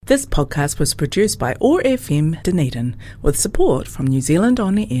This podcast was produced by OAR FM Dunedin with support from New Zealand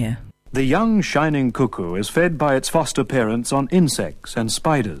On the Air. The young shining cuckoo is fed by its foster parents on insects and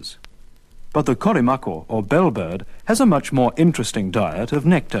spiders. But the korimako, or bellbird, has a much more interesting diet of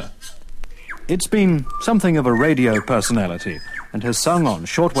nectar. It's been something of a radio personality and has sung on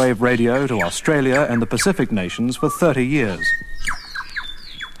shortwave radio to Australia and the Pacific nations for 30 years.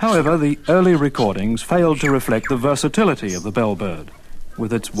 However, the early recordings failed to reflect the versatility of the bellbird,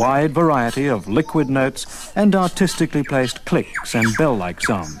 with its wide variety of liquid notes and artistically placed clicks and bell-like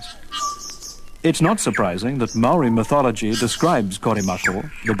sounds. It's not surprising that Maori mythology describes korimako,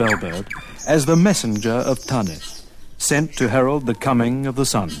 the bellbird, as the messenger of Tane, sent to herald the coming of the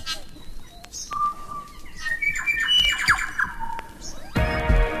sun.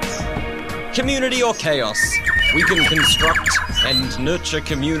 Community or chaos? We can construct and nurture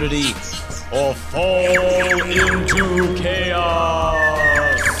community or fall into chaos.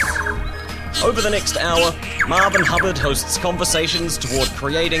 Over the next hour, Marvin Hubbard hosts conversations toward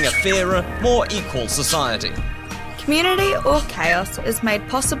creating a fairer, more equal society. Community or Chaos is made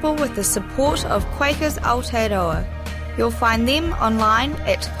possible with the support of Quakers Aotearoa. You'll find them online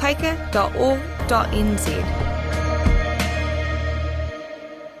at quaker.org.nz.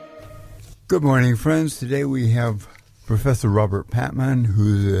 Good morning, friends. Today we have Professor Robert Patman,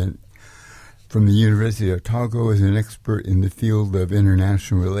 who's from the University of Otago, is an expert in the field of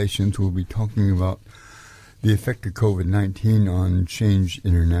international relations. We'll be talking about the effect of COVID-19 on changed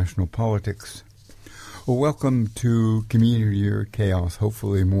international politics. Well, welcome to Community or Chaos,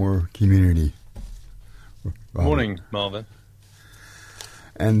 hopefully more community. Good morning, Marvin.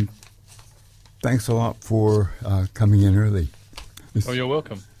 And thanks a lot for coming in early. Oh, you're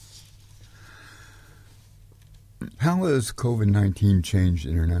welcome. How has COVID-19 changed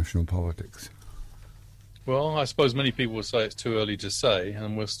international politics? Well, I suppose many people will say it's too early to say,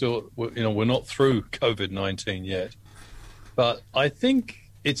 and we're not through COVID-19 yet. But I think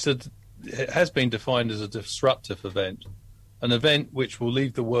it has been defined as a disruptive event, an event which will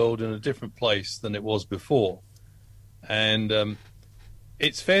leave the world in a different place than it was before. And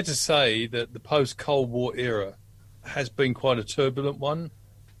it's fair to say that the post-Cold War era has been quite a turbulent one.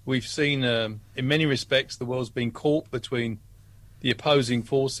 We've seen, in many respects, the world's been caught between the opposing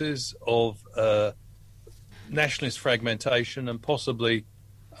forces of nationalist fragmentation and possibly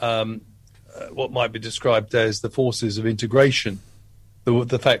what might be described as the forces of integration,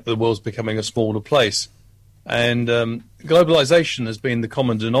 the fact that the world's becoming a smaller place. And globalization has been the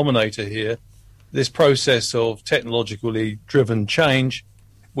common denominator here, this process of technologically driven change,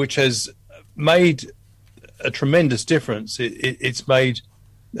 which has made a tremendous difference. It's been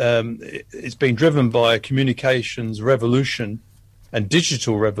driven by a communications revolution and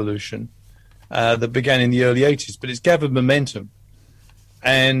digital revolution that began in the early 80s, but it's gathered momentum.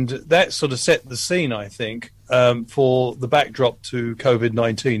 And that sort of set the scene, I think, for the backdrop to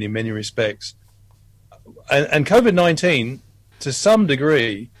COVID-19 in many respects. And COVID-19, to some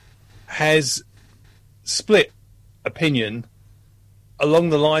degree, has split opinion along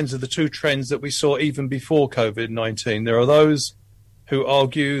the lines of the two trends that we saw even before COVID-19. There are those who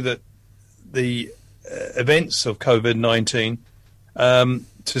argue that the events of COVID-19,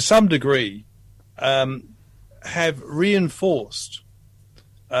 to some degree, have reinforced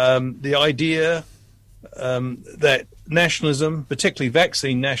the idea that nationalism, particularly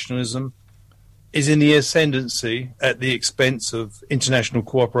vaccine nationalism, is in the ascendancy at the expense of international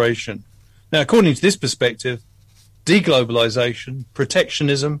cooperation. Now, according to this perspective, deglobalization,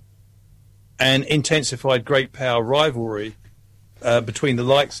 protectionism, and intensified great power rivalry between the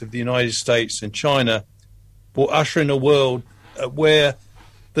likes of the United States and China will usher in a world where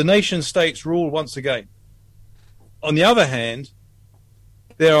the nation states rule once again. On the other hand,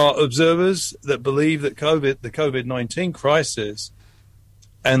 there are observers that believe that the COVID-19 crisis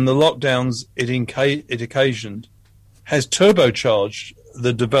and the lockdowns it occasioned has turbocharged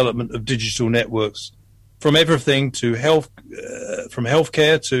the development of digital networks, from everything to health, from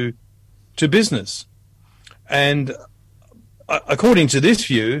healthcare to business. And according to this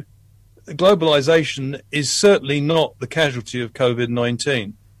view, globalization is certainly not the casualty of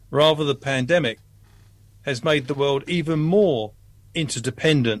COVID-19. Rather, the pandemic has made the world even more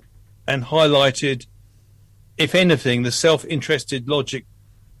interdependent and highlighted, if anything, the self-interested logic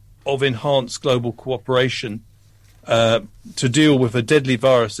of enhanced global cooperation to deal with a deadly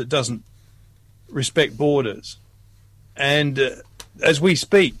virus that doesn't respect borders. And as we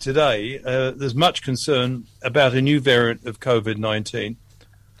speak today, there's much concern about a new variant of COVID-19,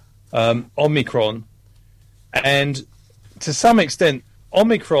 Omicron. And to some extent,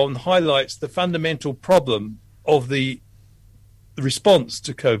 Omicron highlights the fundamental problem of the the response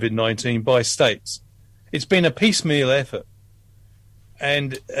to COVID-19 by states. It's been a piecemeal effort,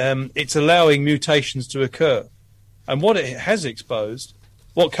 and it's allowing mutations to occur. And what it has exposed,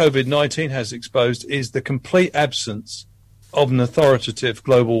 what COVID-19 has exposed, is the complete absence of an authoritative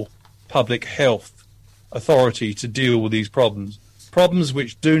global public health authority to deal with these problems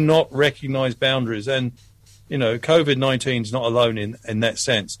which do not recognize boundaries. And, you know, COVID-19 is not alone in that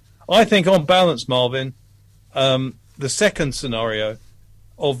sense. I think on balance, Marvin, the second scenario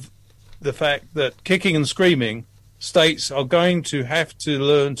of the fact that kicking and screaming, states are going to have to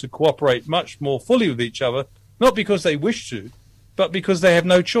learn to cooperate much more fully with each other, not because they wish to, but because they have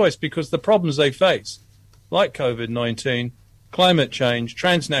no choice, because the problems they face, like COVID-19, climate change,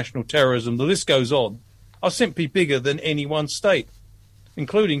 transnational terrorism, the list goes on, are simply bigger than any one state,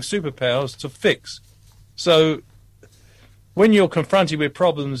 including superpowers, to fix. So when you're confronted with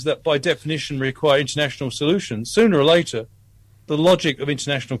problems that by definition require international solutions, sooner or later, the logic of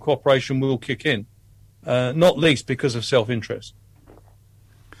international cooperation will kick in, not least because of self-interest.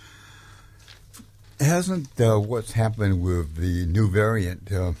 Hasn't what's happened with the new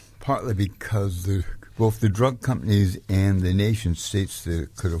variant, partly because both the drug companies and the nation states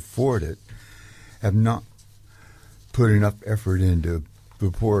that could afford it have not put enough effort into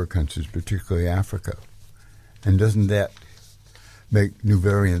the poorer countries, particularly Africa? And doesn't that make new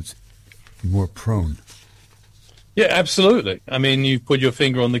variants more prone? Yeah, absolutely. I mean, you've put your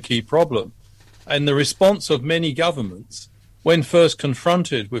finger on the key problem. And the response of many governments, when first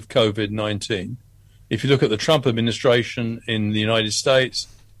confronted with COVID-19, if you look at the Trump administration in the United States,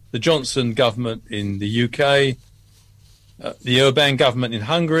 the Johnson government in the UK, the Orbán government in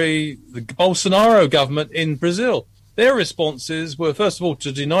Hungary, the Bolsonaro government in Brazil, their responses were, first of all,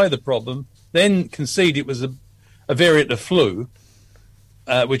 to deny the problem, then concede it was a variant of flu,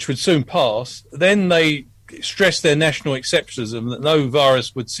 which would soon pass. Then they stressed their national exceptionalism, that no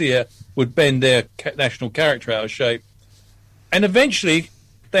virus would bend their national character out of shape. And eventually,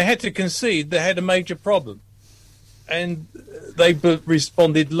 they had to concede they had a major problem. And they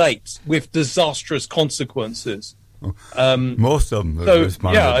responded late with disastrous consequences. Most of them have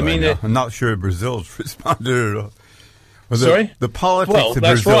responded. Yeah, I mean, I'm not sure Brazil's responded at all. Well, sorry? The politics of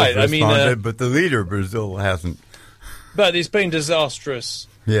that's Brazil right. responded, but the leader of Brazil hasn't. But it's been disastrous.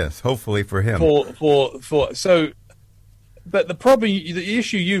 Yes, hopefully for him. But the problem, the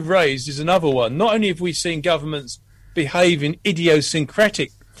issue you've raised is another one. Not only have we seen governments behave in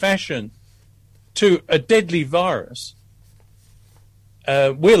idiosyncratic fashion to a deadly virus,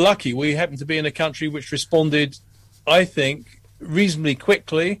 we're lucky we happen to be in a country which responded, I think, reasonably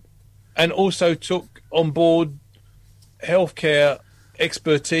quickly, and also took on board healthcare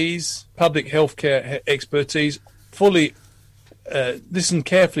expertise, public healthcare expertise, fully listened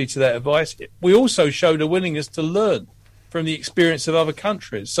carefully to that advice. We also showed a willingness to learn from the experience of other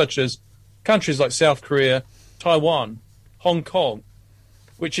countries, such as countries like South Korea, Taiwan, Hong Kong,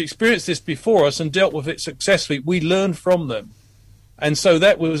 which experienced this before us and dealt with it successfully. We learned from them. And so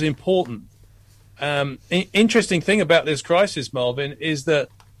that was important. Interesting thing about this crisis, Marvin, is that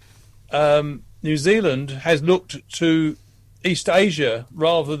New Zealand has looked to East Asia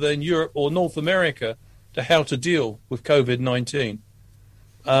rather than Europe or North America to how to deal with COVID-19.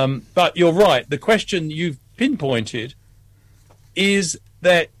 But you're right. The question you've pinpointed is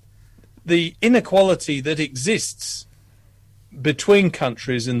that the inequality that exists between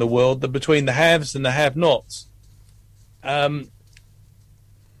countries in the world, between the haves and the have-nots, that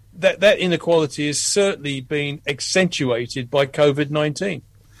inequality is certainly being accentuated by COVID-19.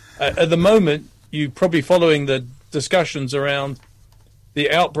 At the moment, you're probably following the discussions around the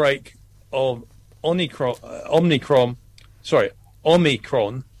outbreak of Omicron,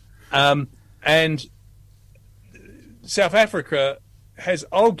 and South Africa has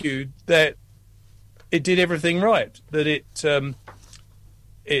argued that it did everything right, that it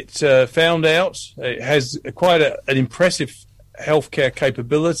found out, it has quite an impressive healthcare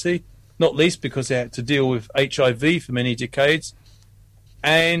capability, not least because they had to deal with HIV for many decades,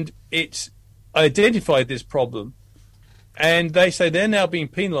 and it identified this problem. And they say they're now being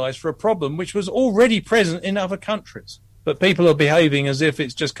penalised for a problem which was already present in other countries, but people are behaving as if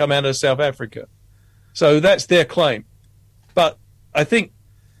it's just come out of South Africa. So that's their claim. But I think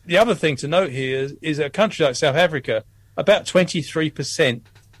the other thing to note here is a country like South Africa, about 23%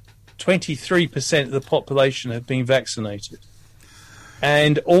 of the population have been vaccinated.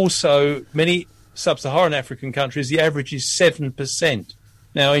 And also many sub-Saharan African countries, the average is 7%.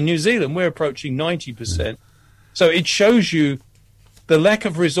 Now in New Zealand, we're approaching 90%. So it shows you the lack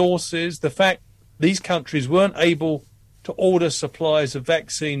of resources, the fact these countries weren't able to order supplies of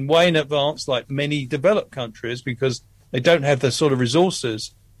vaccine way in advance like many developed countries because they don't have the sort of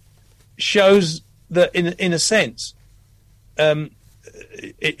resources, shows that, in a sense,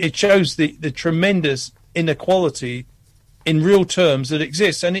 it shows the tremendous inequality in real terms that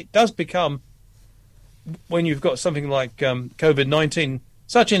exists. And it does become, when you've got something like COVID-19,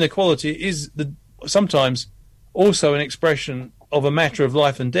 such inequality is sometimes also an expression of a matter of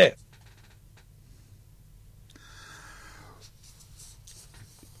life and death.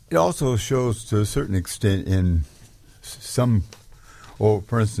 It also shows, to a certain extent, in some, or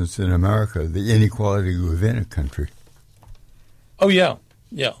for instance, in America, the inequality within a country. Oh, yeah.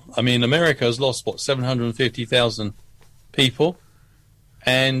 Yeah. I mean, America has lost, 750,000 people.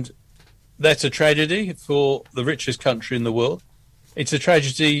 And that's a tragedy for the richest country in the world. It's a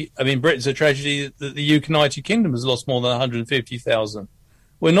tragedy. I mean, Britain's a tragedy that the United Kingdom has lost more than 150,000.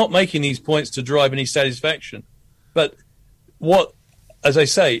 We're not making these points to derive any satisfaction. But what, as I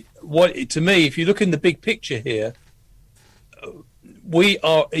say, to me, if you look in the big picture here, we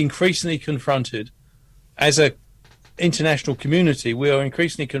are increasingly confronted as a international community. We are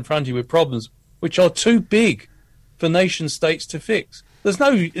increasingly confronted with problems which are too big for nation states to fix. There's no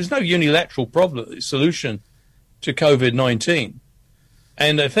unilateral solution to COVID-19.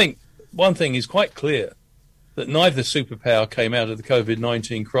 And I think one thing is quite clear, that neither superpower came out of the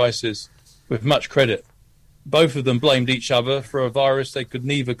COVID-19 crisis with much credit. Both of them blamed each other for a virus they could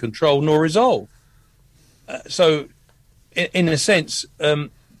neither control nor resolve. So, in a sense,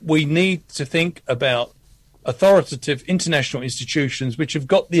 we need to think about authoritative international institutions which have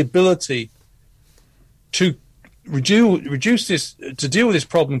got the ability to reduce this, to deal with this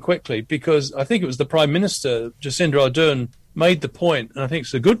problem quickly, because I think it was the Prime Minister, Jacinda Ardern, made the point, and I think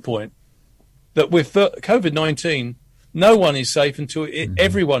it's a good point, that with COVID-19, no one is safe until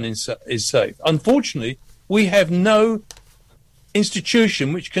everyone is safe. Unfortunately, we have no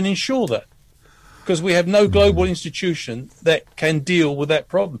institution which can ensure that, because we have no global institution that can deal with that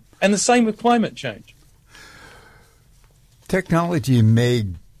problem. And the same with climate change. Technology may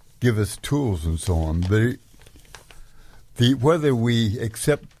give us tools and so on, but whether we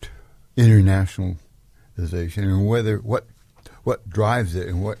accept internationalization and what drives it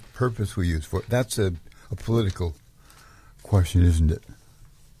and what purpose we use for it, that's a political question, isn't it?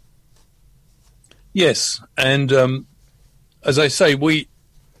 Yes, and as I say, the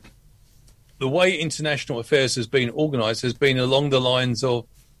way international affairs has been organised has been along the lines of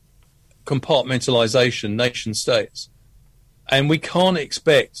compartmentalisation, nation states, and we can't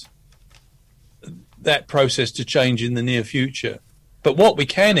expect that process to change in the near future. But what we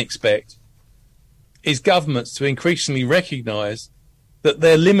can expect is governments to increasingly recognise that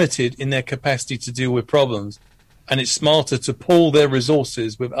they're limited in their capacity to deal with problems, and it's smarter to pool their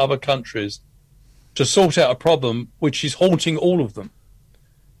resources with other countries to sort out a problem which is haunting all of them.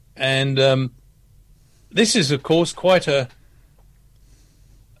 And this is, of course, quite a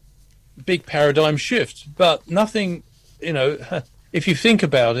big paradigm shift, but nothing, if you think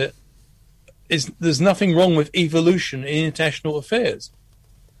about it, there's nothing wrong with evolution in international affairs.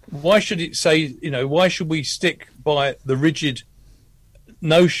 Why should it say, why should we stick by the rigid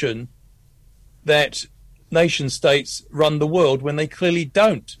notion that nation states run the world when they clearly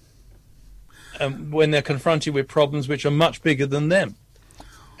don't, when they're confronted with problems which are much bigger than them?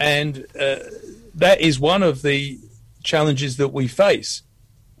 And that is one of the challenges that we face.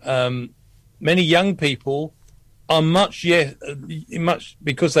 Many young people are much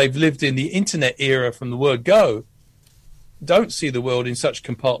because they've lived in the internet era from the word go, don't see the world in such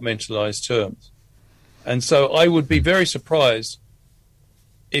compartmentalized terms. And so I would be very surprised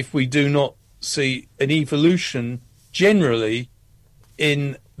if we do not see an evolution generally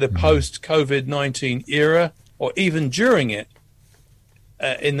in the post-COVID-19 era, or even during it,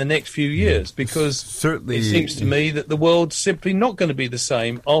 in the next few years, because certainly it seems to me that the world's simply not going to be the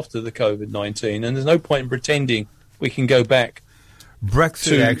same after the COVID-19, and there's no point in pretending we can go back Brexit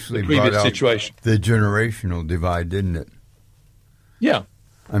to actually the previous brought out situation. The generational divide, didn't it? Yeah.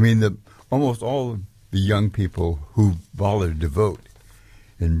 I mean, almost all of the young people who bothered to vote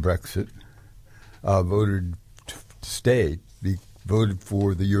in Brexit voted to stay, voted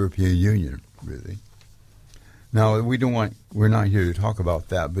for the European Union, really. Now, we're not here to talk about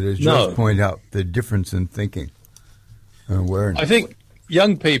that, but it's just point out the difference in thinking and awareness. I think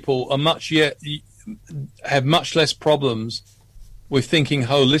young people have much less problems with thinking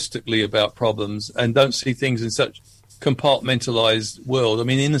holistically about problems and don't see things in such compartmentalized world. I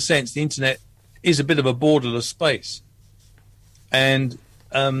mean, in a sense, the internet is a bit of a borderless space. And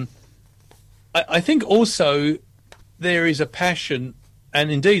I think also there is a passion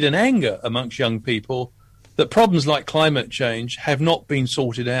and indeed an anger amongst young people that problems like climate change have not been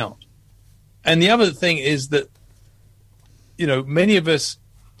sorted out. And the other thing is that many of us,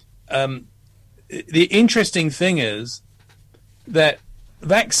 the interesting thing is that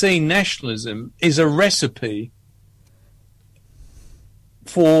vaccine nationalism is a recipe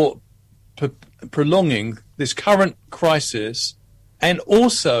for prolonging this current crisis and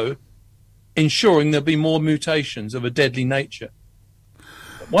also ensuring there'll be more mutations of a deadly nature.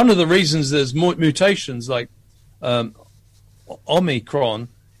 One of the reasons there's more mutations like Omicron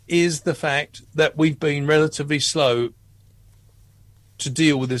is the fact that we've been relatively slow to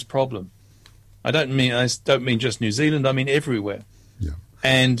deal with this problem. I don't mean just New Zealand, I mean everywhere. Yeah.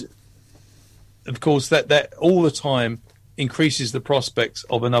 And of course that all the time increases the prospects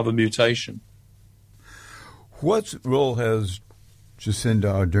of another mutation. What role has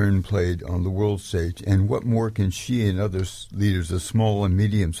Jacinda Ardern played on the world stage, and what more can she and other leaders of small and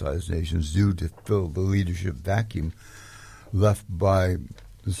medium-sized nations do to fill the leadership vacuum left by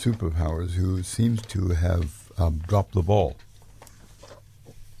the superpowers who seems to have dropped the ball?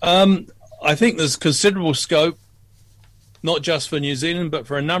 I think there's considerable scope, not just for New Zealand, but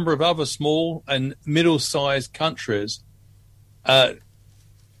for a number of other small and middle-sized countries.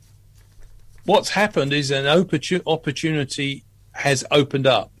 What's happened is an opportunity has opened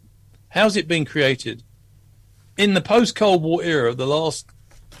up. How's it been created? In the post-Cold War era of the last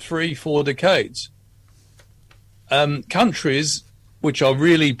 3-4 decades, countries which are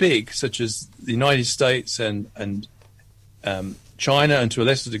really big, such as the United States and China, and to a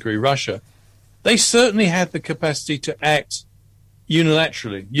lesser degree Russia, they certainly had the capacity to act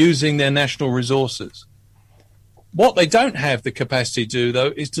unilaterally using their national resources. What they don't have the capacity to do,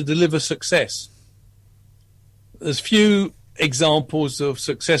 though, is to deliver success. There's few examples of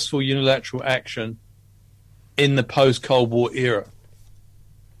successful unilateral action in the post-Cold War era.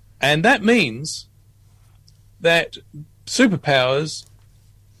 And that means that superpowers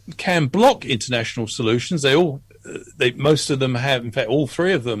can block international solutions. Most of them have, in fact, all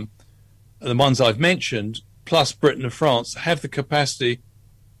three of them, the ones I've mentioned, plus Britain and France, have the capacity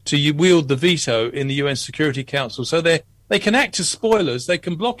to wield the veto in the UN Security Council. So they can act as spoilers. They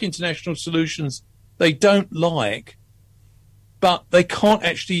can block international solutions they don't like, but they can't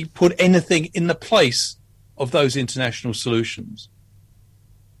actually put anything in the place of those international solutions.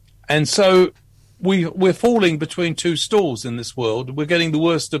 And so we're falling between two stools in this world. We're getting the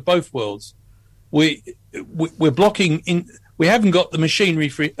worst of both worlds. We're blocking in. We haven't got the machinery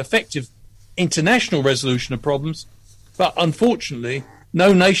for effective international resolution of problems, but unfortunately,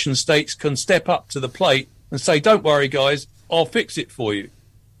 no nation states can step up to the plate and say, "Don't worry, guys, I'll fix it for you."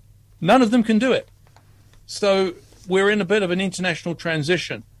 None of them can do it. So we're in a bit of an international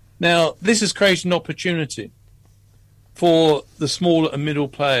transition. Now, this has created an opportunity for the small and middle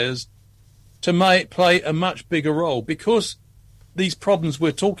players to play a much bigger role, because these problems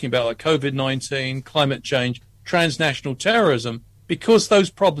we're talking about, like COVID-19, climate change, transnational terrorism, because those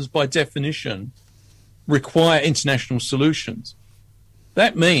problems by definition require international solutions.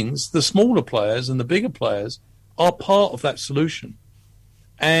 That means the smaller players and the bigger players are part of that solution.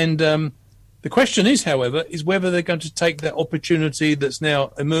 And the question is, however, is whether they're going to take that opportunity that's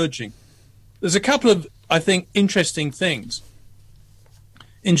now emerging. There's a couple of, I think, interesting things.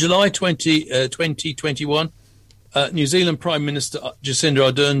 In July 2021, New Zealand Prime Minister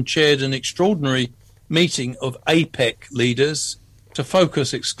Jacinda Ardern chaired an extraordinary meeting of APEC leaders to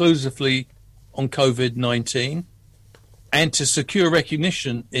focus exclusively on COVID-19 and to secure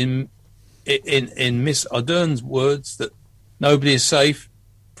recognition in Miss Ardern's words that nobody is safe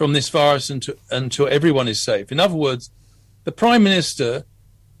from this virus until everyone is safe. In other words, the Prime Minister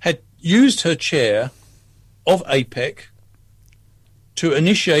had used her chair of APEC to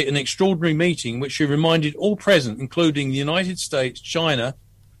initiate an extraordinary meeting which she reminded all present, including the United States, China,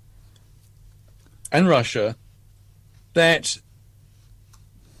 and Russia, that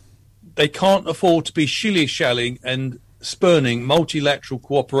they can't afford to be shilly-shallying and spurning multilateral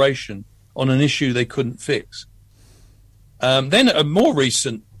cooperation on an issue they couldn't fix. Then at a more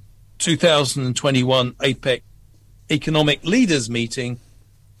recent 2021 APEC economic leaders meeting,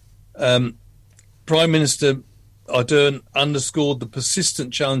 Prime Minister Ardern underscored the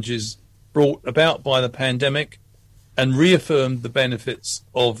persistent challenges brought about by the pandemic and reaffirmed the benefits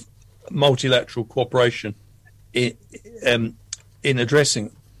of multilateral cooperation in addressing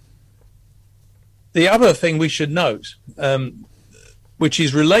them. The other thing we should note, which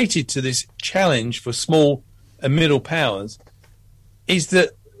is related to this challenge for small and middle powers, is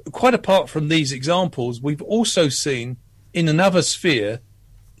that quite apart from these examples, we've also seen in another sphere,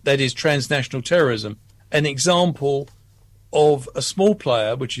 that is transnational terrorism, an example of a small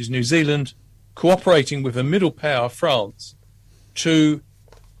player, which is New Zealand, cooperating with a middle power, France, to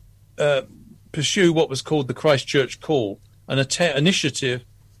pursue what was called the Christchurch Call, an initiative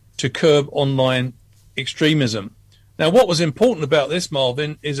to curb online extremism. Now, what was important about this,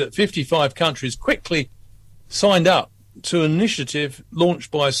 Marvin, is that 55 countries quickly signed up to an initiative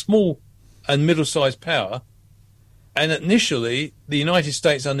launched by a small and middle-sized power, and initially the United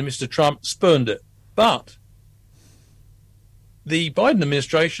States under Mr. Trump spurned it. But the Biden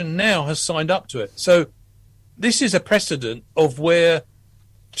administration now has signed up to it. So this is a precedent of where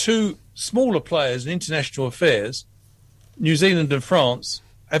two smaller players in international affairs, New Zealand and France,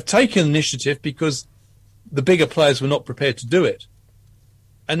 have taken initiative because the bigger players were not prepared to do it.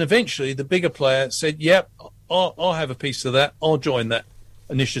 And eventually the bigger player said, yep, I'll have a piece of that. I'll join that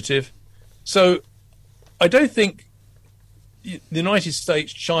initiative. So I don't think the United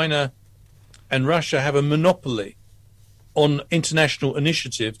States, China, and Russia have a monopoly on international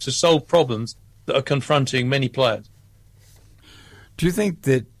initiative to solve problems that are confronting many players. Do you think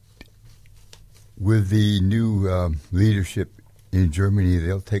that with the new leadership in Germany,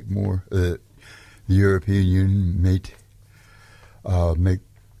 they'll take more? The European Union may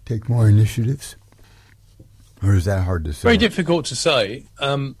take more initiatives, or is that hard to say? Very difficult to say.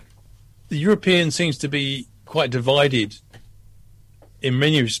 The European seems to be quite divided in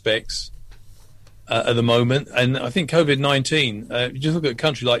many respects at the moment, and I think COVID-19. You just look at a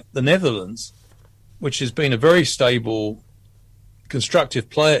country like the Netherlands, which has been a very stable, constructive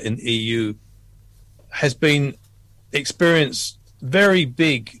player in the EU, has been experienced very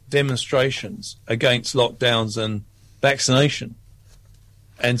big demonstrations against lockdowns and vaccination.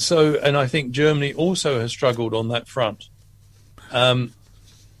 And I think Germany also has struggled on that front.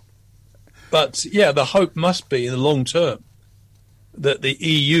 But yeah, the hope must be in the long term that the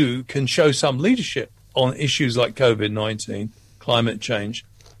EU can show some leadership on issues like COVID-19, climate change,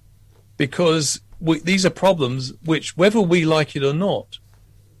 because these are problems which, whether we like it or not,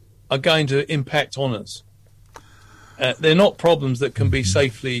 are going to impact on us. They're not problems that can be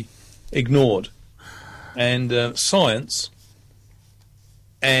safely ignored. And science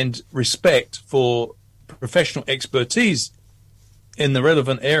and respect for professional expertise in the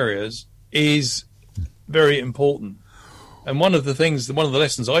relevant areas is very important. And one of the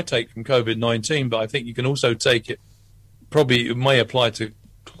lessons I take from COVID-19, but I think you can also take it, probably it may apply to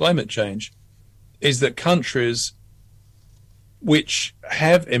climate change, is that countries which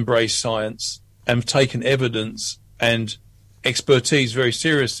have embraced science and taken evidence and expertise very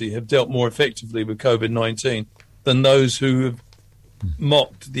seriously have dealt more effectively with COVID-19 than those who have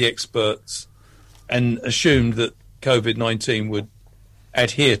mocked the experts and assumed that COVID-19 would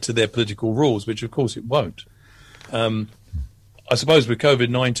adhere to their political rules, which of course it won't. I suppose with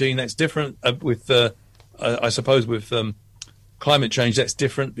COVID-19 that's different. I suppose with climate change that's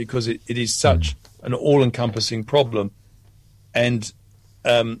different because it is such an all-encompassing problem, and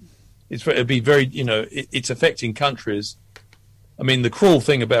it'd be very, it's affecting countries. I mean, the cruel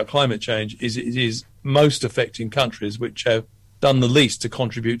thing about climate change is it is most affecting countries which have done the least to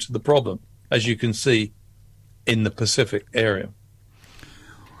contribute to the problem, as you can see in the Pacific area.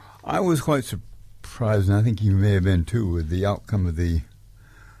 I was quite surprised, and I think you may have been too, with the outcome of the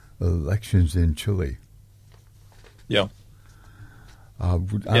elections in Chile. Yeah.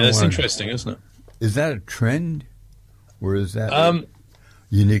 That's interesting, isn't it? Is that a trend, or is that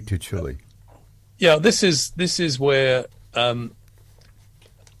unique to Chile? Yeah, this is where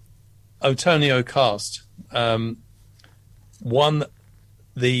Antonio Cast won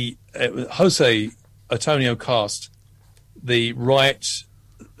the Jose Antonio Cast, the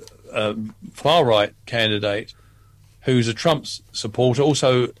far right candidate, who's a Trump supporter,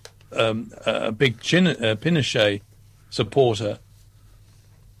 also a big Pinochet supporter,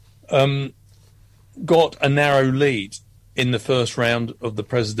 got a narrow lead in the first round of the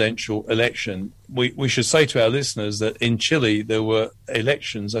presidential election. We should say to our listeners that in Chile there were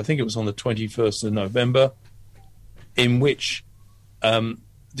elections, I think it was on the 21st of November, in which the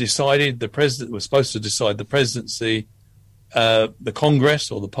president was supposed to decide the presidency, the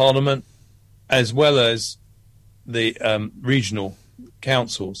Congress or the Parliament, as well as the regional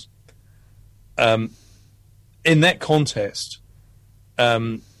councils. In that contest,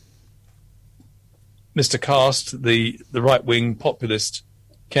 Mr. Cast, the right-wing populist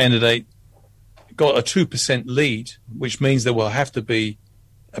candidate, got a 2% lead, which means there will have to be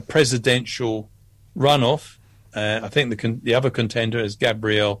a presidential runoff. I think the other contender is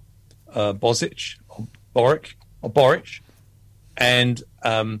Gabriel Boric, and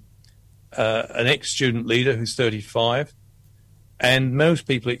an ex-student leader who's 35. And most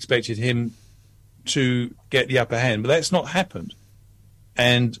people expected him to get the upper hand, but that's not happened.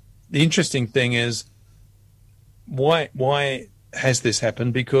 And the interesting thing is, why has this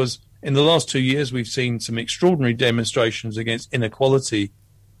happened? Because in the last 2 years, we've seen some extraordinary demonstrations against inequality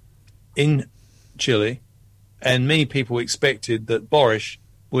in Chile, and many people expected that Boris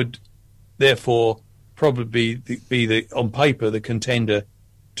would therefore probably be on paper, the contender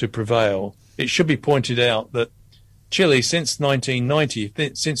to prevail. It should be pointed out that Chile, since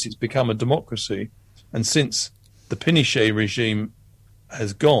 1990, since it's become a democracy, and since the Pinochet regime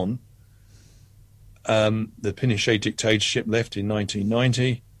has gone, the Pinochet dictatorship left in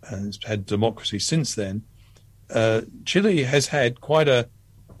 1990, and it's had democracy since then. Chile has had quite a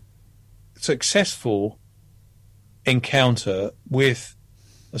successful encounter with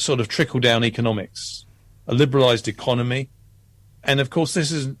a sort of trickle-down economics, a liberalised economy. And, of course,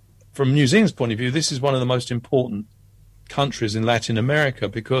 this is, from New Zealand's point of view, this is one of the most important countries in Latin America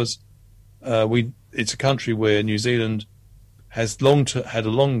because it's a country where New Zealand has had a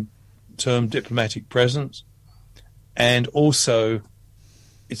long-term diplomatic presence, and also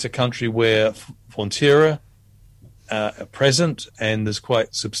it's a country where Fonterra are present, and there's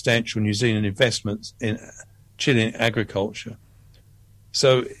quite substantial New Zealand investments in Chilean agriculture.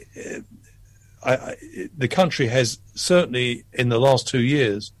 So the country has certainly, in the last 2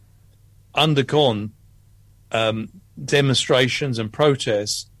 years, undergone demonstrations and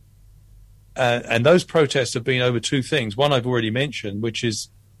protests, and those protests have been over two things. One I've already mentioned, which is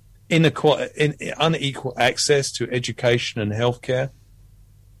unequal access to education and healthcare,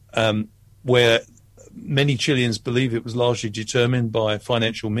 where many Chileans believe it was largely determined by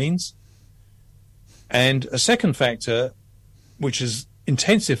financial means. And a second factor, which has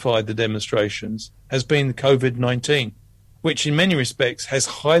intensified the demonstrations, has been COVID-19, which in many respects has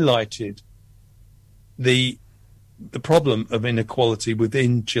highlighted the problem of inequality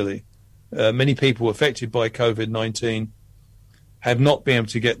within Chile. Many people affected by COVID-19 have not been able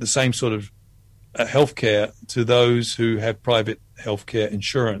to get the same sort of healthcare to those who have private healthcare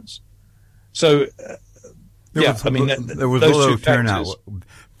insurance. So, there was a low turnout,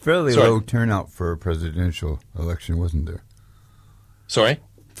 fairly low turnout for a presidential election, wasn't there? Sorry?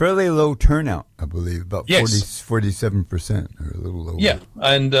 Fairly low turnout, I believe, about 47% or a little lower. Yeah,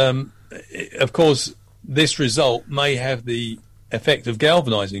 and of course, this result may have the effect of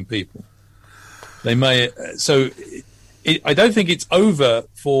galvanizing people. They may, I don't think it's over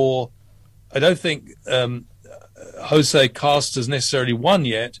I don't think Jose Castas necessarily won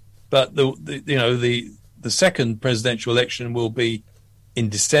yet, but the second presidential election will be in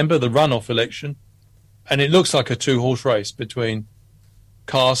December, the runoff election, and it looks like a two-horse race between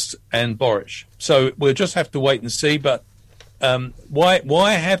Cast and Boric. So we'll just have to wait and see. But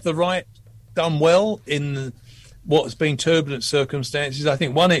why have the right done well in what's been turbulent circumstances? I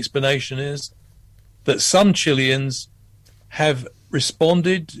think one explanation is that some Chileans have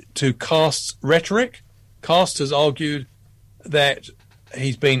responded to Cast's rhetoric. Cast has argued that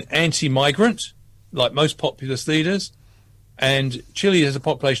he's been anti-migrant, like most populist leaders, and Chile has a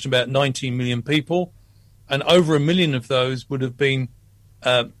population of about 19 million people, and over 1 million of those would have been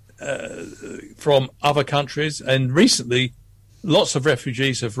from other countries. And recently, lots of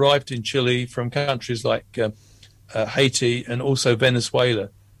refugees have arrived in Chile from countries like Haiti and also Venezuela,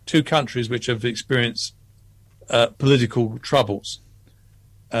 two countries which have experienced political troubles.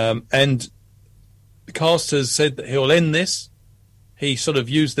 And Cast has said that he'll end this. He sort of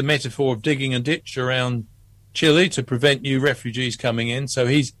used the metaphor of digging a ditch around Chile to prevent new refugees coming in. So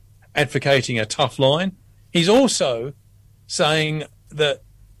he's advocating a tough line. He's also saying that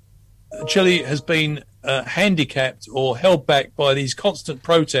Chile has been handicapped or held back by these constant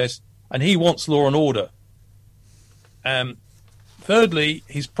protests, and he wants law and order. Thirdly,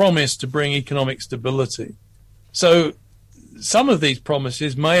 he's promised to bring economic stability. So some of these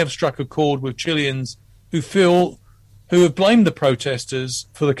promises may have struck a chord with Chileans who have blamed the protesters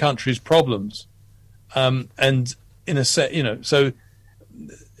for the country's problems. And in a set, so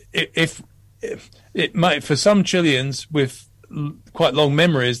if it might, for some Chileans with quite long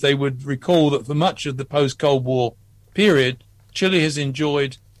memories, they would recall that for much of the post-Cold War period, Chile has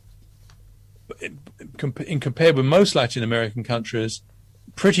enjoyed, compared with most Latin American countries,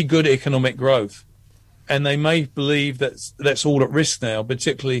 pretty good economic growth. And they may believe that's all at risk now,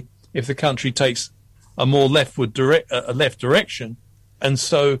 particularly if the country takes a more left direction. And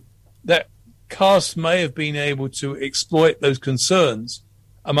so that Cast may have been able to exploit those concerns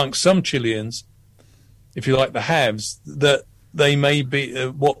amongst some Chileans, if you like, the haves, that they may be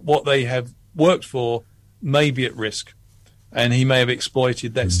what they have worked for may be at risk, and he may have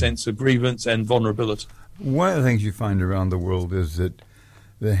exploited that sense of grievance and vulnerability. One of the things you find around the world is that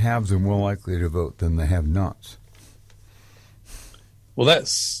the haves are more likely to vote than the have-nots. Well,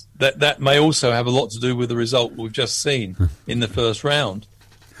 that may also have a lot to do with the result we've just seen in the first round.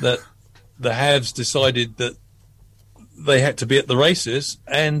 That the haves decided that they had to be at the races,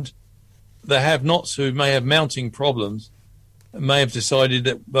 and the have-nots, who may have mounting problems, may have decided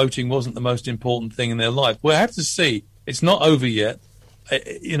that voting wasn't the most important thing in their life. We'll have to see. It's not over yet.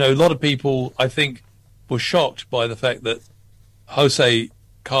 A lot of people, I think, were shocked by the fact that Jose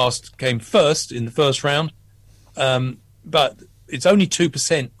Cast came first in the first round, but it's only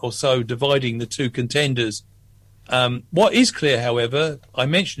 2% or so dividing the two contenders. What is clear, however, I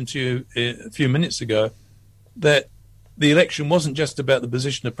mentioned to you a few minutes ago that the election wasn't just about the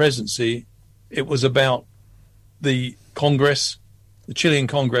position of presidency. It was about the Congress, the Chilean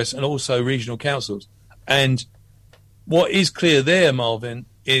Congress, and also regional councils. And what is clear there, Marvin,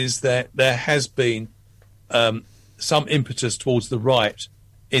 is that there has been some impetus towards the right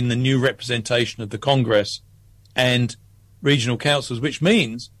in the new representation of the Congress and regional councils, which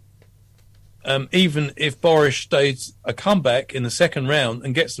means even if Boris stays a comeback in the second round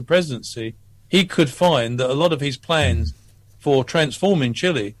and gets the presidency, he could find that a lot of his plans for transforming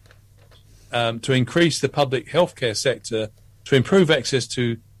Chile, to increase the public healthcare sector, to improve access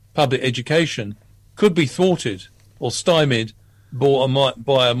to public education, could be thwarted or stymied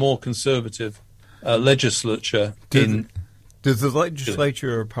by a more conservative legislature. Does the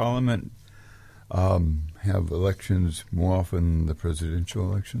legislature or parliament have elections more often than the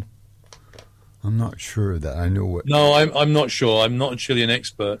presidential election? I'm not sure of that. I know what. No, I'm not sure. I'm not a Chilean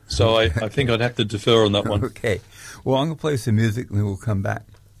expert, so I think I'd have to defer on that one. Okay. Well, I'm going to play some music and then we'll come back.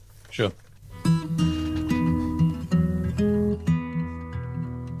 Sure.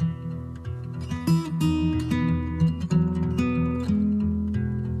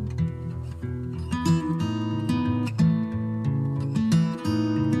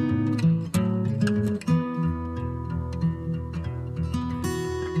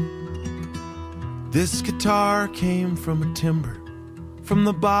 This guitar came from a timber, from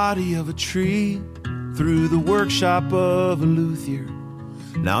the body of a tree, through the workshop of a luthier.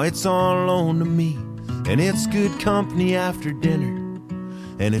 Now it's on loan to me, and it's good company after dinner,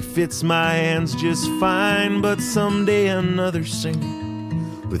 and it fits my hands just fine. But someday another singer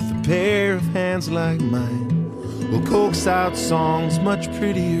with a pair of hands like mine will coax out songs much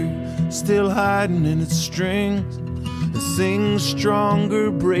prettier, still hiding in its strings, and sing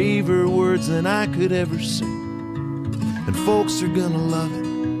stronger, braver words than I could ever sing. And folks are gonna love it,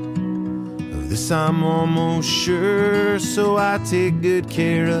 of this I'm almost sure. So I take good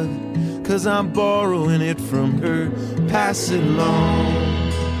care of it, 'cause I'm borrowing it from her. Pass it along,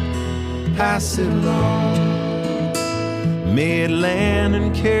 pass it along. May it land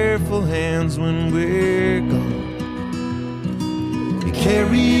in careful hands when we're gone. You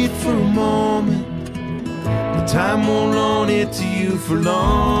carry it for a moment, but time won't loan it to you for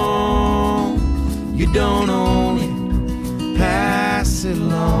long. You don't own it, pass it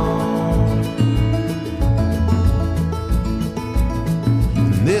along.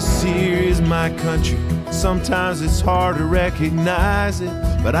 And this here is my country. Sometimes it's hard to recognize it,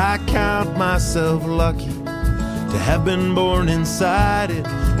 but I count myself lucky to have been born inside it.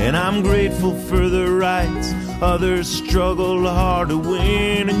 And I'm grateful for the rights others struggle hard to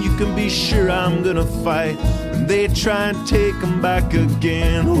win, and you can be sure I'm gonna fight when they try and take them back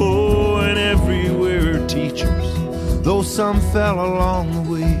again. Oh, and everywhere are teachers, though some fell along the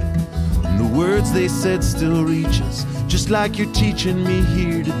way, and the words they said still reach us, just like you're teaching me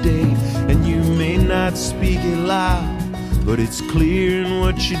here today. And you may not speak it loud, but it's clear in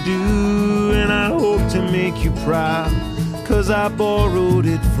what you do, and I hope to make you proud, 'cause I borrowed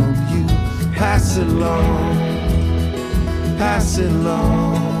it from you. Pass it along, pass it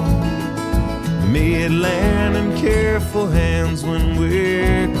along. May it land in careful hands when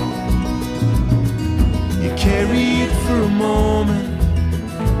we're gone. You carry it for a moment,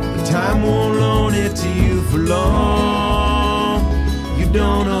 but time won't loan it to you for long. You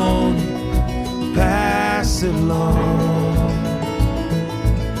don't own it, pass it along.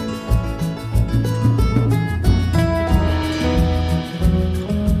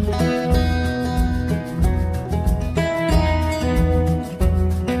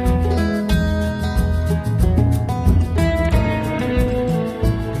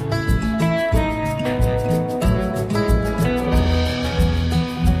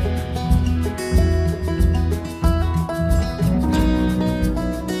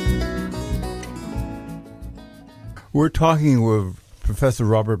 We're talking with Professor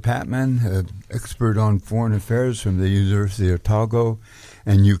Robert Patman, an expert on foreign affairs from the University of Otago,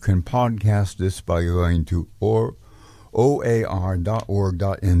 and you can podcast this by going to oar.org.nz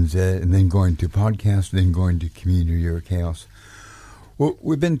and then going to podcast, then going to Community or Chaos. Well,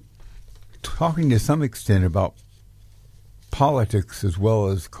 we've been talking to some extent about politics as well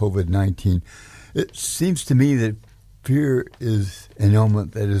as COVID-19. It seems to me that fear is an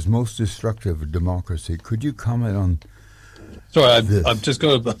element that is most destructive of democracy. Could you comment on this? I've just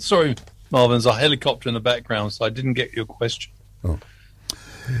got sorry, Marvin, there's a helicopter in the background, so I didn't get your question. Oh.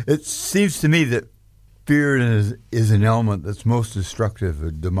 It seems to me that fear is an element that's most destructive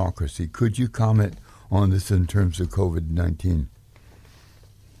of democracy. Could you comment on this in terms of COVID-19?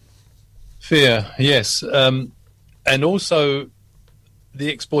 Fear, yes. And also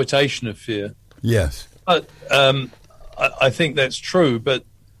the exploitation of fear. Yes. But I think that's true. But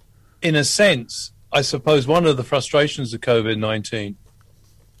in a sense, I suppose one of the frustrations of COVID-19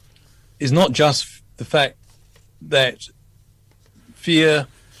 is not just the fact that fear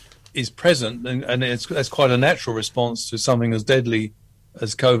is present, and that's quite a natural response to something as deadly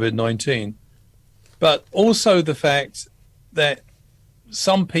as COVID-19, but also the fact that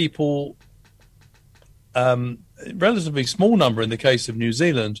some people, a relatively small number in the case of New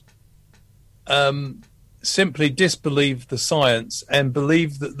Zealand, simply disbelieve the science and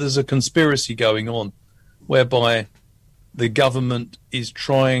believe that there's a conspiracy going on whereby the government is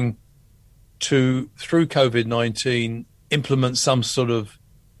trying to, through COVID-19, implement some sort of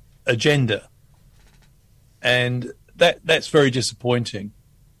agenda. And that's very disappointing,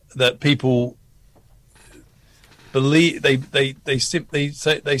 that people believe, they simply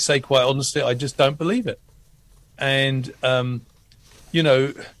say quite honestly, I just don't believe it. And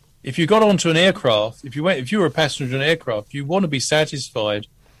if you got onto an aircraft, if you were a passenger in an aircraft, you want to be satisfied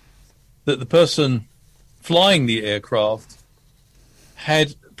that the person flying the aircraft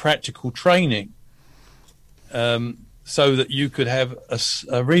had practical training, so that you could have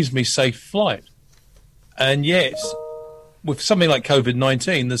a reasonably safe flight. And yet, with something like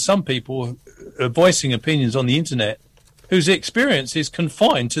COVID-19, there's some people voicing opinions on the internet whose experience is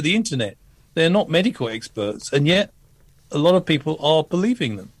confined to the internet. They're not medical experts, and yet a lot of people are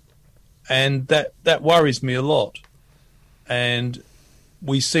believing them. And that worries me a lot. And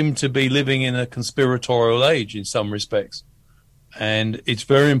we seem to be living in a conspiratorial age in some respects. And it's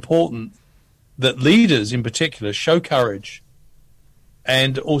very important that leaders in particular show courage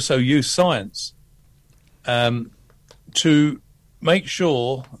and also use science to make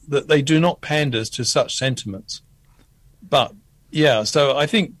sure that they do not pander to such sentiments. But, yeah, so I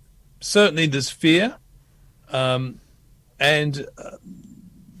think certainly there's fear. But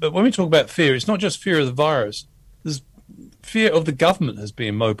when we talk about fear, it's not just fear of the virus. There's fear of the government has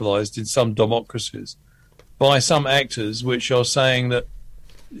been mobilized in some democracies by some actors which are saying that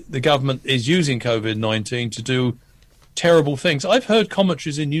the government is using COVID-19 to do terrible things. I've heard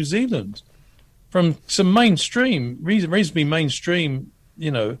commentaries in New Zealand from some mainstream, reasonably mainstream,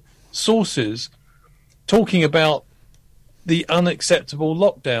 sources talking about the unacceptable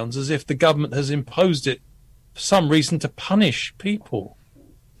lockdowns as if the government has imposed it for some reason to punish people.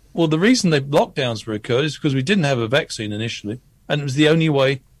 Well, the reason the lockdowns were occurred is because we didn't have a vaccine initially, and it was the only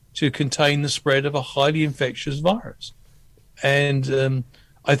way to contain the spread of a highly infectious virus. And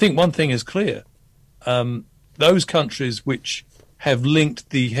I think one thing is clear. Those countries which have linked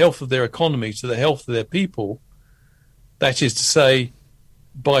the health of their economy to the health of their people, that is to say,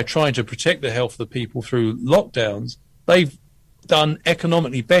 by trying to protect the health of the people through lockdowns, they've done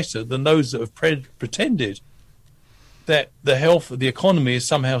economically better than those that have pretended that the health of the economy is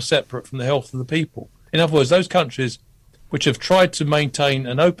somehow separate from the health of the people. In other words, those countries which have tried to maintain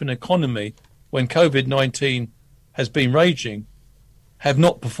an open economy when COVID-19 has been raging have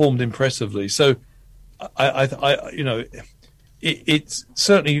not performed impressively. So, it's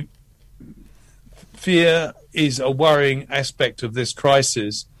certainly, fear is a worrying aspect of this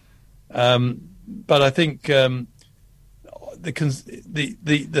crisis. But I think the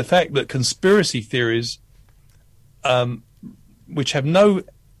fact that conspiracy theories, which have no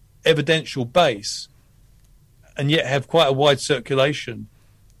evidential base and yet have quite a wide circulation,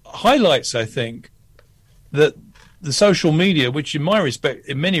 highlights, I think, that the social media, which in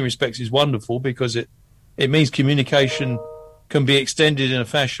many respects is wonderful because it means communication can be extended in a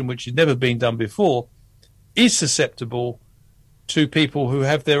fashion which has never been done before, is susceptible to people who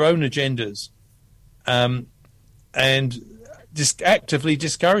have their own agendas, and actively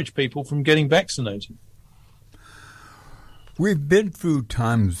discourage people from getting vaccinated. We've been through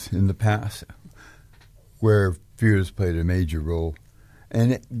times in the past where fear has played a major role.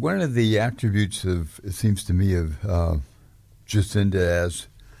 And one of the attributes it seems to me, of Jacinda as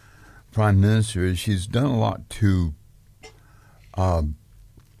Prime Minister is she's done a lot to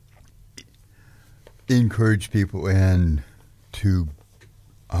encourage people and to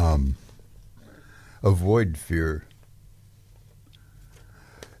avoid fear.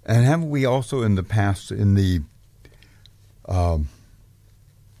 And haven't we also in the past, in the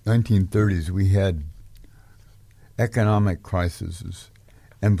 1930s, we had economic crises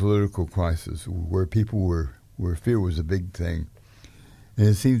and political crises where where fear was a big thing. And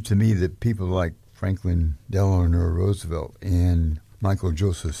it seems to me that people like Franklin Delano Roosevelt and Michael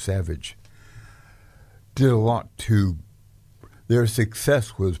Joseph Savage did a lot to. Their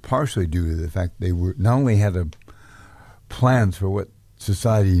success was partially due to the fact they were not only had plans for what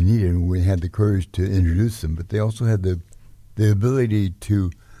society needed, and we had the courage to introduce them, but they also had the ability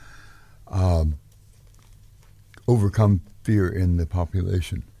to overcome fear in the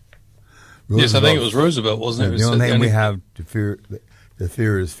population. Yes, I think it was Roosevelt, wasn't it? The only thing we have to fear, the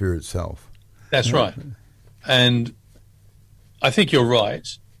fear is fear itself. That's right. And I think you're right.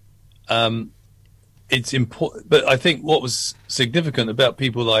 It's important, but I think what was significant about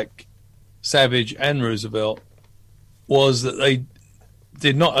people like Savage and Roosevelt was that they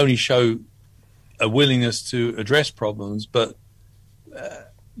did not only show a willingness to address problems, but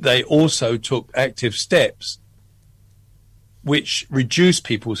they also took active steps which reduced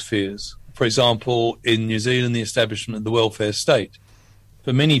people's fears. For example, in New Zealand, the establishment of the welfare state.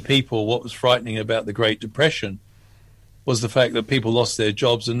 For many people, what was frightening about the Great Depression was the fact that people lost their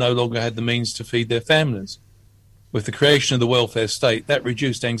jobs and no longer had the means to feed their families. With the creation of the welfare state, that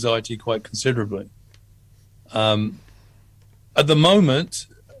reduced anxiety quite considerably. At the moment,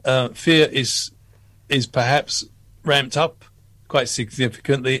 fear is perhaps ramped up quite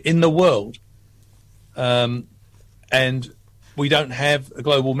significantly in the world. And we don't have a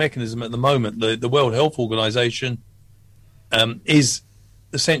global mechanism at the moment. The World Health Organization is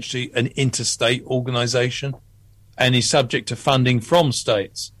essentially an interstate organization and is subject to funding from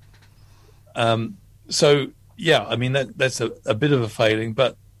states. So, yeah, I mean, that's a bit of a failing.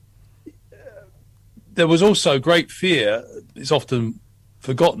 But there was also great fear, it's often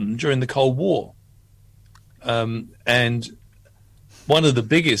forgotten, during the Cold War. And one of the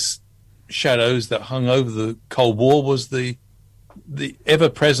biggest shadows that hung over the Cold War was the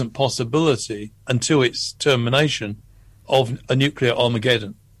ever-present possibility, until its termination, of a nuclear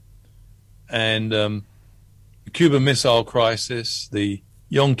Armageddon. And the Cuban Missile Crisis, the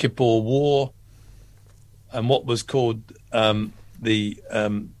Yom Kippur War, and what was called the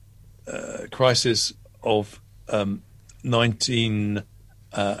crisis of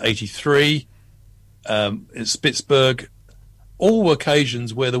 1983 in Spitsberg, all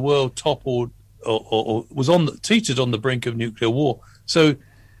occasions where the world toppled or was teetered on the brink of nuclear war. So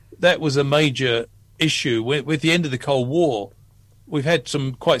that was a major issue. With the end of the Cold War, we've had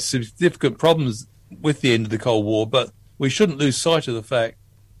some quite significant problems with the end of the Cold War, but we shouldn't lose sight of the fact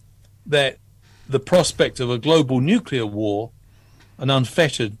that the prospect of a global nuclear war, an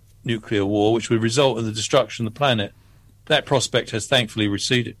unfettered nuclear war, which would result in the destruction of the planet, that prospect has thankfully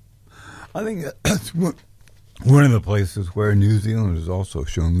receded. I think that's one of the places where New Zealand has also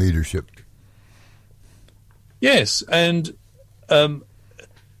shown leadership. Yes, and I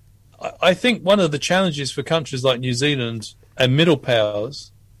think one of the challenges for countries like New Zealand and middle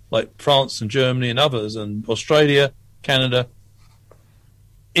powers like France and Germany and others, and Australia, Canada,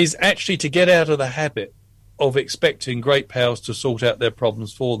 is actually to get out of the habit of expecting great powers to sort out their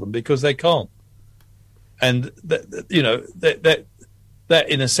problems for them, because they can't. And that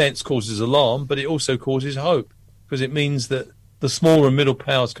in a sense causes alarm, but it also causes hope, because it means that the smaller and middle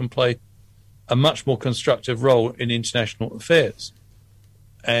powers can play a much more constructive role in international affairs.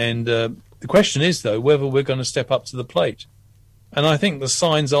 And the question is, though, whether we're going to step up to the plate. And I think the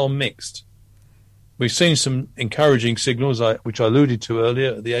signs are mixed. We've seen some encouraging signals, which I alluded to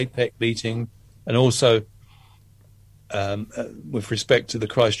earlier at the APEC meeting, and also with respect to the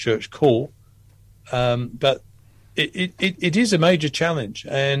Christchurch call. But it is a major challenge,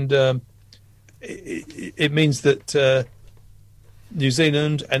 and it means that New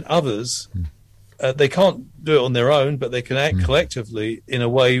Zealand and others, they can't do it on their own, but they can act collectively in a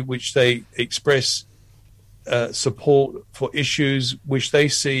way which they express support for issues which they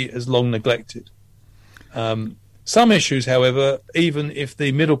see as long neglected. Some issues, however, even if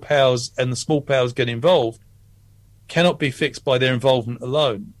the middle powers and the small powers get involved, cannot be fixed by their involvement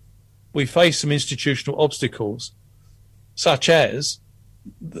alone. We face some institutional obstacles, such as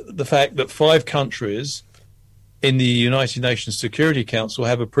the fact that 5 countries in the United Nations Security Council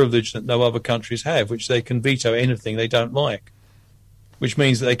have a privilege that no other countries have, which they can veto anything they don't like, which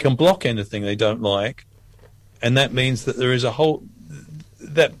means that they can block anything they don't like, and that means that there is a whole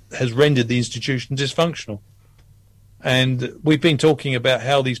that has rendered the institution dysfunctional. And we've been talking about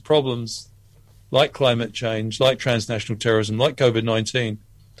how these problems, like climate change, like transnational terrorism, like COVID-19,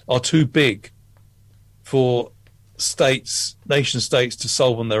 are too big for nation states to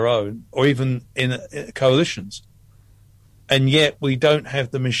solve on their own, or even in coalitions. and yet we don't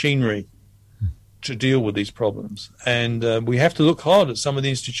have the machinery to deal with these problems. And we have to look hard at some of the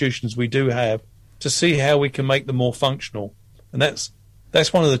institutions we do have to see how we can make them more functional. And that's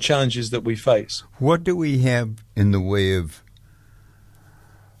one of the challenges that we face. What do we have in the way of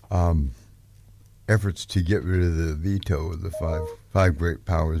efforts to get rid of the veto of the five great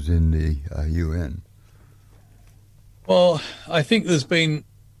powers in the UN? Well, I think there's been,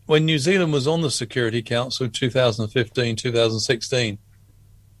 when New Zealand was on the Security Council 2015, 2016,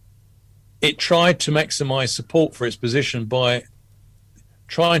 it tried to maximize support for its position by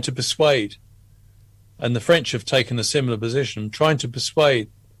trying to persuade, and the French have taken a similar position, trying to persuade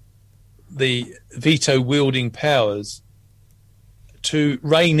the veto-wielding powers to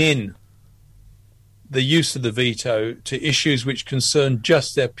rein in the use of the veto to issues which concern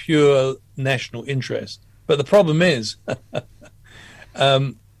just their pure national interest. But the problem is,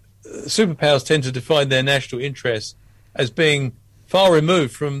 superpowers tend to define their national interests as being far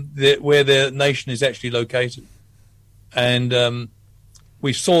removed from where their nation is actually located. And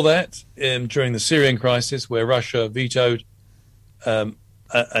we saw that during the Syrian crisis, where Russia vetoed an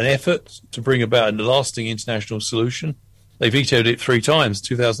effort to bring about a lasting international solution. They vetoed it 3 times,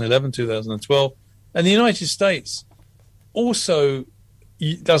 2011, 2012. And the United States also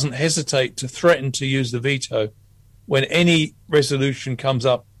doesn't hesitate to threaten to use the veto when any resolution comes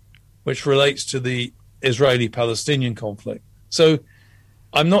up which relates to the Israeli-Palestinian conflict. So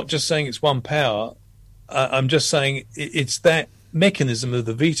I'm not just saying it's one power. I'm just saying it's that mechanism of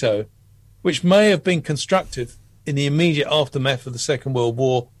the veto, which may have been constructive in the immediate aftermath of the Second World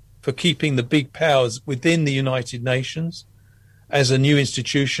War for keeping the big powers within the United Nations as a new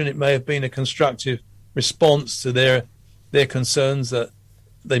institution. It may have been a constructive response to their concerns that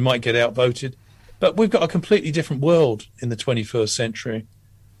they might get outvoted. But we've got a completely different world in the 21st century.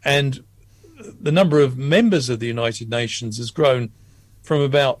 And the number of members of the United Nations has grown from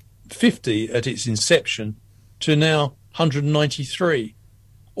about 50 at its inception to now 193.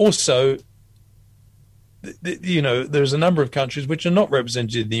 Also, there's a number of countries which are not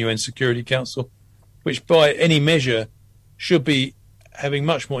represented in the UN Security Council, which by any measure should be having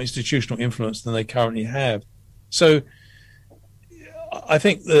much more institutional influence than they currently have. So I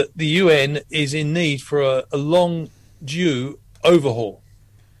think that the UN is in need for a long due overhaul.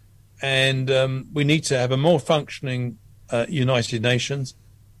 And we need to have a more functioning United Nations,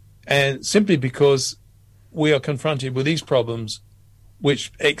 and simply because we are confronted with these problems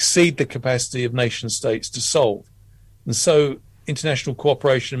which exceed the capacity of nation states to solve. And so international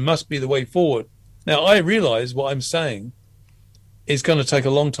cooperation must be the way forward. Now, I realize what I'm saying is going to take a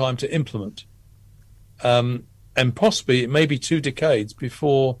long time to implement. And possibly it may be 2 decades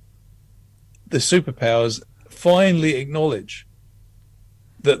before the superpowers finally acknowledge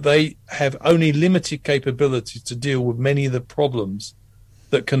that they have only limited capability to deal with many of the problems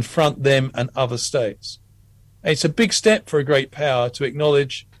that confront them and other states. And it's a big step for a great power to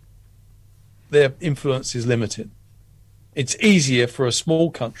acknowledge their influence is limited. It's easier for a small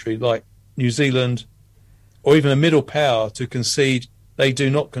country like New Zealand or even a middle power to concede they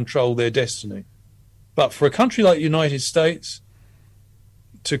do not control their destiny. But for a country like the United States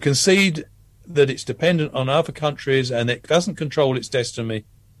to concede that it's dependent on other countries and it doesn't control its destiny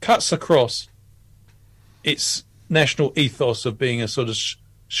cuts across its national ethos of being a sort of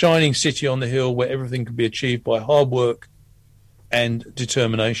shining city on the hill where everything can be achieved by hard work and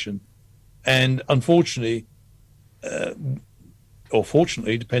determination. And unfortunately, or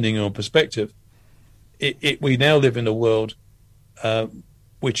fortunately, depending on perspective, we now live in a world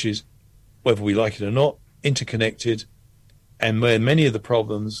which is, whether we like it or not, interconnected, and where many of the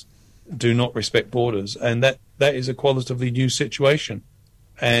problems do not respect borders. And that is a qualitatively new situation.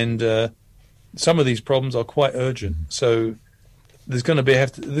 And some of these problems are quite urgent. So there's going to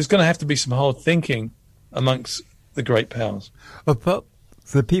have to be some hard thinking amongst the great powers. But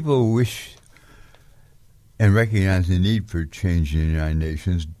the people who wish and recognize the need for change in the United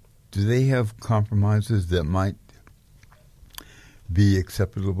Nations, do they have compromises that might be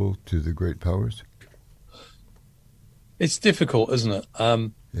acceptable to the great powers? It's difficult, isn't it?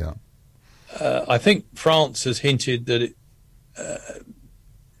 Yeah. I think France has hinted that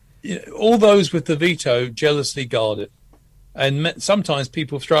all those with the veto jealously guard it. And sometimes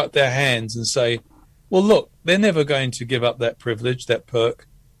people throw up their hands and say, well, look, they're never going to give up that privilege, that perk.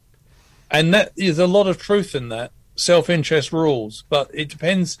 And that is a lot of truth in that. Self-interest rules. But it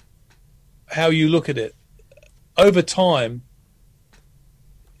depends how you look at it. Over time,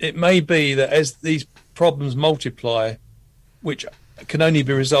 it may be that as these problems multiply, which can only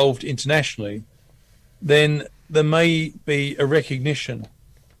be resolved internationally, then there may be a recognition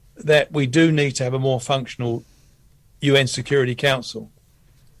that we do need to have a more functional UN Security Council.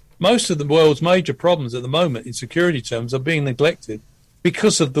 Most of the world's major problems at the moment in security terms are being neglected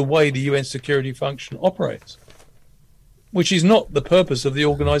because of the way the UN security function operates, which is not the purpose of the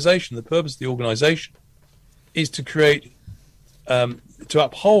organization. The purpose of the organization is to create, to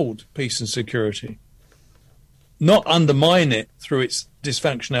uphold peace and security, not undermine it through its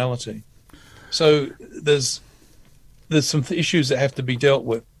dysfunctionality. So there's some issues that have to be dealt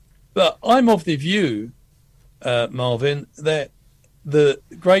with. But I'm of the view, Marvin, that the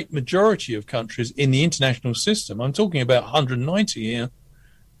great majority of countries in the international system, I'm talking about 190 here,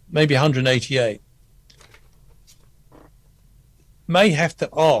 maybe 188, may have to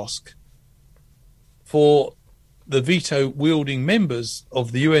ask for the veto-wielding members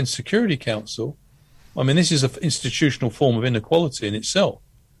of the UN Security Council. I mean, this is an institutional form of inequality in itself.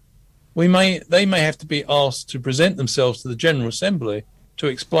 They may have to be asked to present themselves to the General Assembly to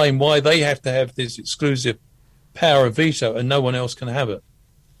explain why they have to have this exclusive power of veto and no one else can have it.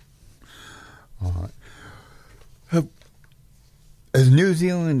 All right. Has New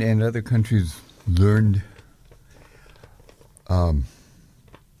Zealand and other countries learned that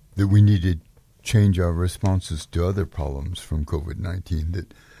we need to change our responses to other problems from COVID-19,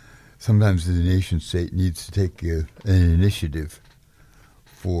 that sometimes the nation state needs to take an initiative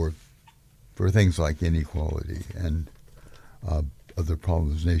for things like inequality and other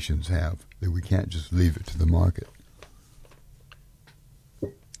problems nations have, that we can't just leave it to the market?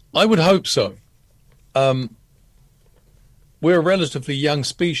 I would hope so. We're a relatively young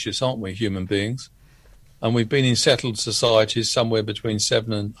species, aren't we, human beings? And we've been in settled societies somewhere between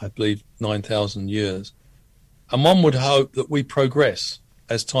 7 and, I believe, 9,000 years. And one would hope that we progress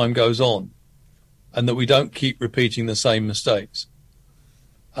as time goes on and that we don't keep repeating the same mistakes.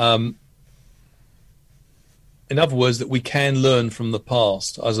 In other words, that we can learn from the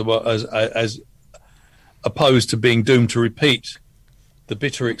past as opposed to being doomed to repeat the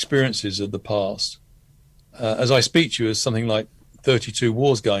bitter experiences of the past. As I speak to you, there's something like 32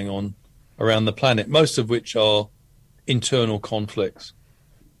 wars going on around the planet, most of which are internal conflicts.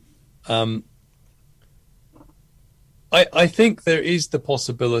 I think there is the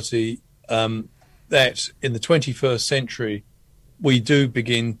possibility that in the 21st century, we do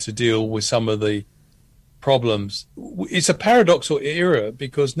begin to deal with some of the problems. It's a paradoxical era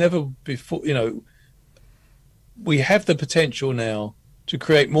because never before, we have the potential now to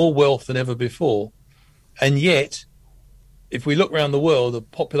create more wealth than ever before. And yet, if we look around the world, a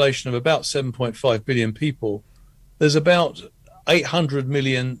population of about 7.5 billion people, there's about 800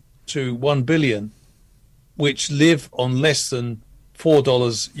 million to 1 billion which live on less than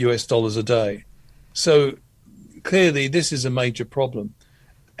 $4 US dollars a day. So clearly this is a major problem.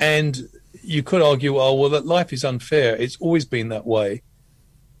 And you could argue, that life is unfair. It's always been that way.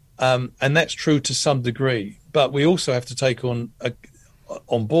 And that's true to some degree. But we also have to take on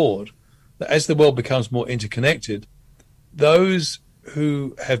board that as the world becomes more interconnected, those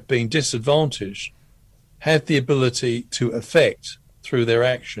who have been disadvantaged have the ability to affect, through their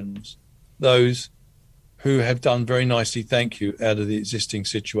actions, those who have done very nicely, thank you, out of the existing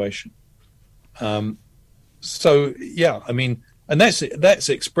situation. And that's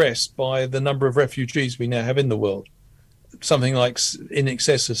expressed by the number of refugees we now have in the world. Something like in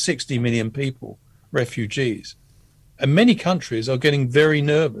excess of 60 million people, refugees. And many countries are getting very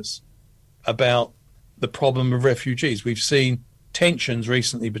nervous about the problem of refugees. We've seen tensions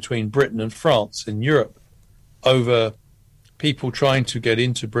recently between Britain and France in Europe over people trying to get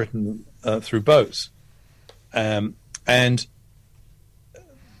into Britain through boats. And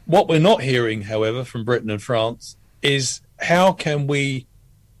what we're not hearing, however, from Britain and France is how can we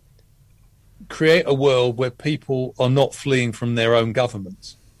create a world where people are not fleeing from their own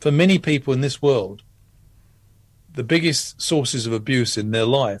governments? For many people in this world, the biggest sources of abuse in their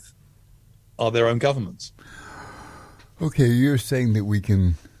life are their own governments. Okay, you're saying that we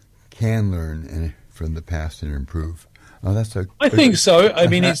can learn from the past and improve. I think so. I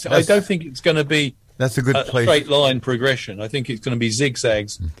mean, I don't think it's going to be that's a good place. Straight line progression. I think it's going to be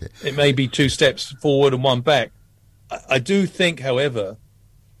zigzags. Okay. It may be 2 steps forward and 1 back. I do think, however,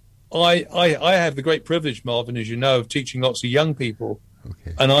 I have the great privilege, Marvin, as you know, of teaching lots of young people.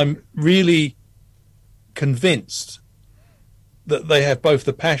 Okay. And I'm really convinced that they have both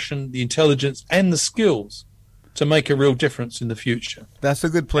the passion, the intelligence, and the skills to make a real difference in the future. That's a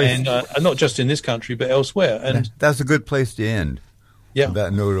good place. And not just in this country, but elsewhere. And that's a good place to end. Yeah. On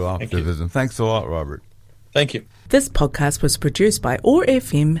that note of optimism. Thanks a lot, Robert. Thank you. This podcast was produced by OAR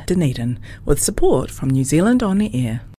FM Dunedin with support from New Zealand On the Air.